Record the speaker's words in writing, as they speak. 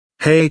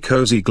Hey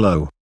Cozy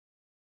Glow.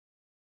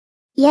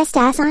 Yes,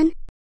 Dashon?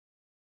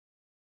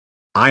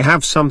 I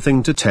have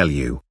something to tell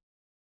you.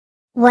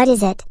 What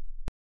is it?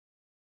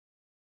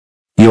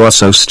 You are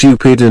so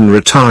stupid and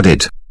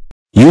retarded.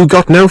 You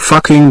got no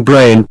fucking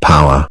brain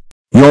power.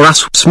 Your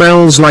ass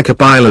smells like a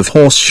pile of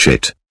horse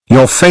shit.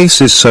 Your face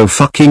is so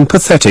fucking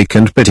pathetic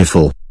and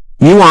pitiful.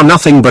 You are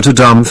nothing but a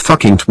dumb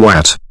fucking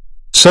twat.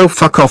 So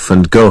fuck off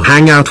and go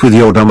hang out with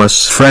your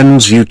dumbest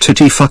friends, you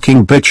titty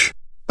fucking bitch.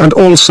 And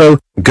also,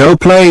 go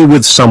play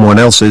with someone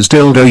else's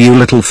dildo, you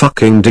little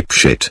fucking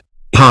dipshit.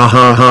 Ha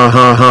ha ha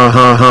ha ha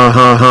ha ha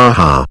ha ha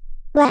ha.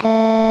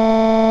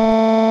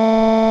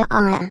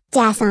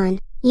 Dashon,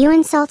 you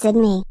insulted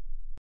me.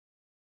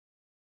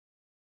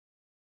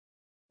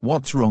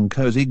 What's wrong,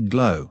 Cozy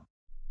Glow?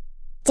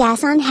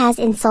 Dashon has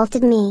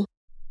insulted me.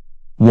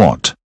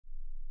 What?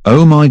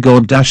 Oh my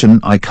god,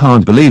 Dashon, I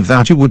can't believe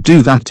that you would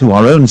do that to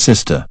our own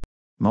sister.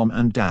 Mom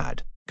and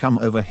Dad, come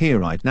over here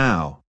right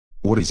now.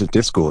 What is it,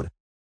 Discord?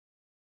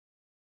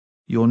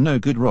 Your no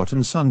good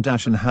rotten son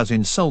Dashon has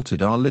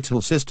insulted our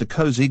little sister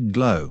Cozy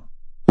Glow.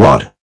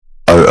 What?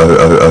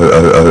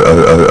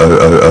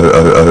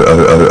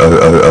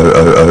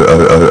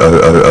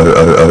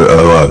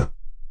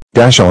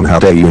 Dashon, how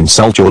dare you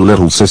insult your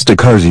little sister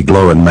Cozy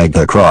Glow and make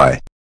her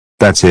cry.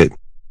 That's it.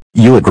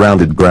 You are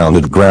grounded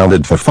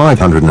for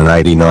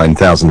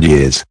 589,000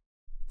 years.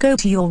 Go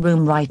to your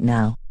room right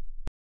now.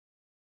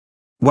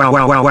 Wow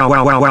wow wow wow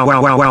wow wow wow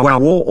wow wow wow wow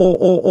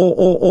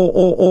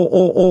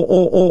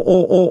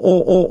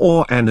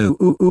and